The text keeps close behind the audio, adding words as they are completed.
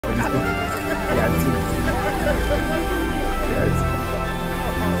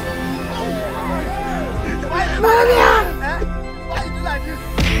Melon! Why you do like this?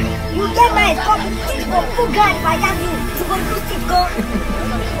 You get my competition for full guard if I have you. You go do it, go.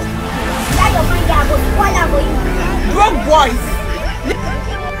 That your mind there, but spoiler for you. Drug boys!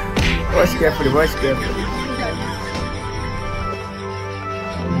 Watch carefully, watch carefully.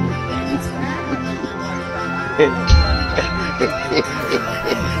 Yes.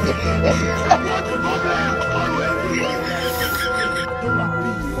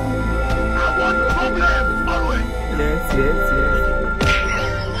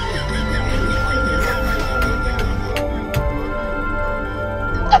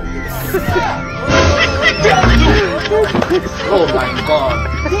 Oh my God.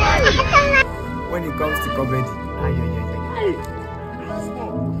 When it comes to comedy,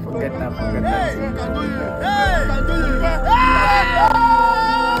 forget that.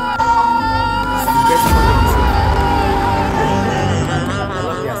 I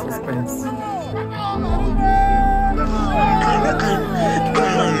love your suspense.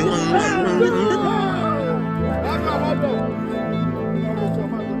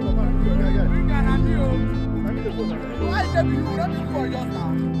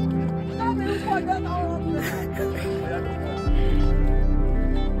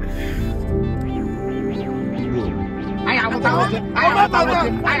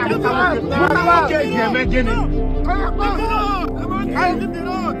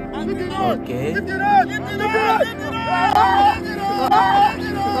 Okay.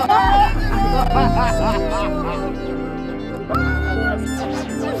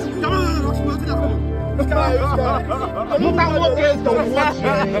 Look at what is to watch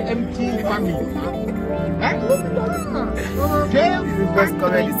empty family. This is the best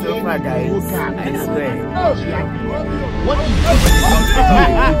comedy so far, guys. I swear. What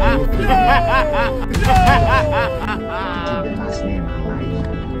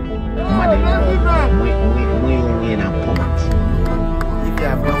If you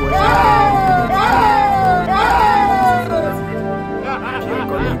have not watched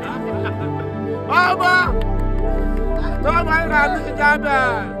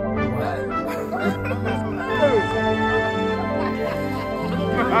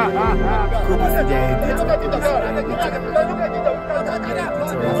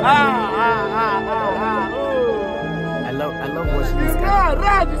I love watching this guy.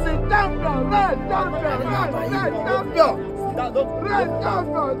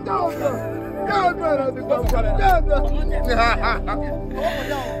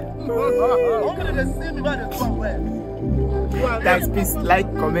 Guys, please like,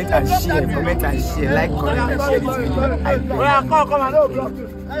 comment and share. Like, comment and share this video.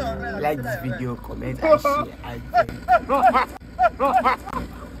 Like this video, comment and share.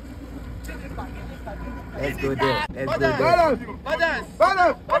 Let's go there.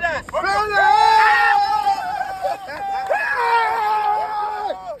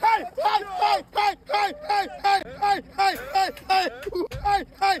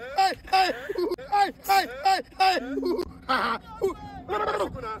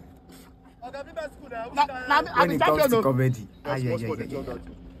 When it comes to comedy,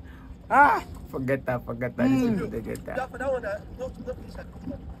 forget that.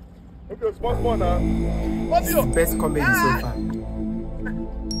 This is the best comedy so far.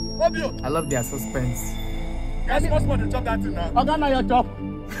 I love their suspense. your job.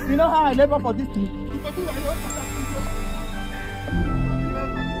 You know how I labor for this thing?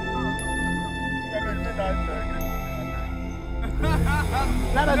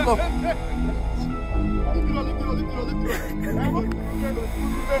 Let us go.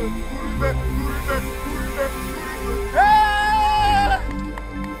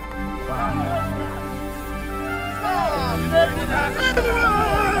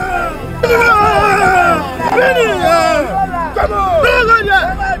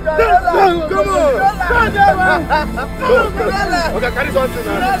 Okay, carry something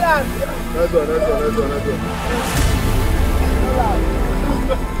now. Let's go.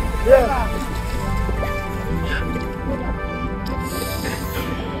 Yeah.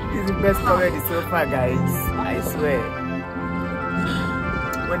 This is the best comedy so far, guys. I swear.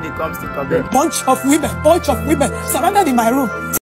 When it comes to comedy, bunch of women surrounded in my room.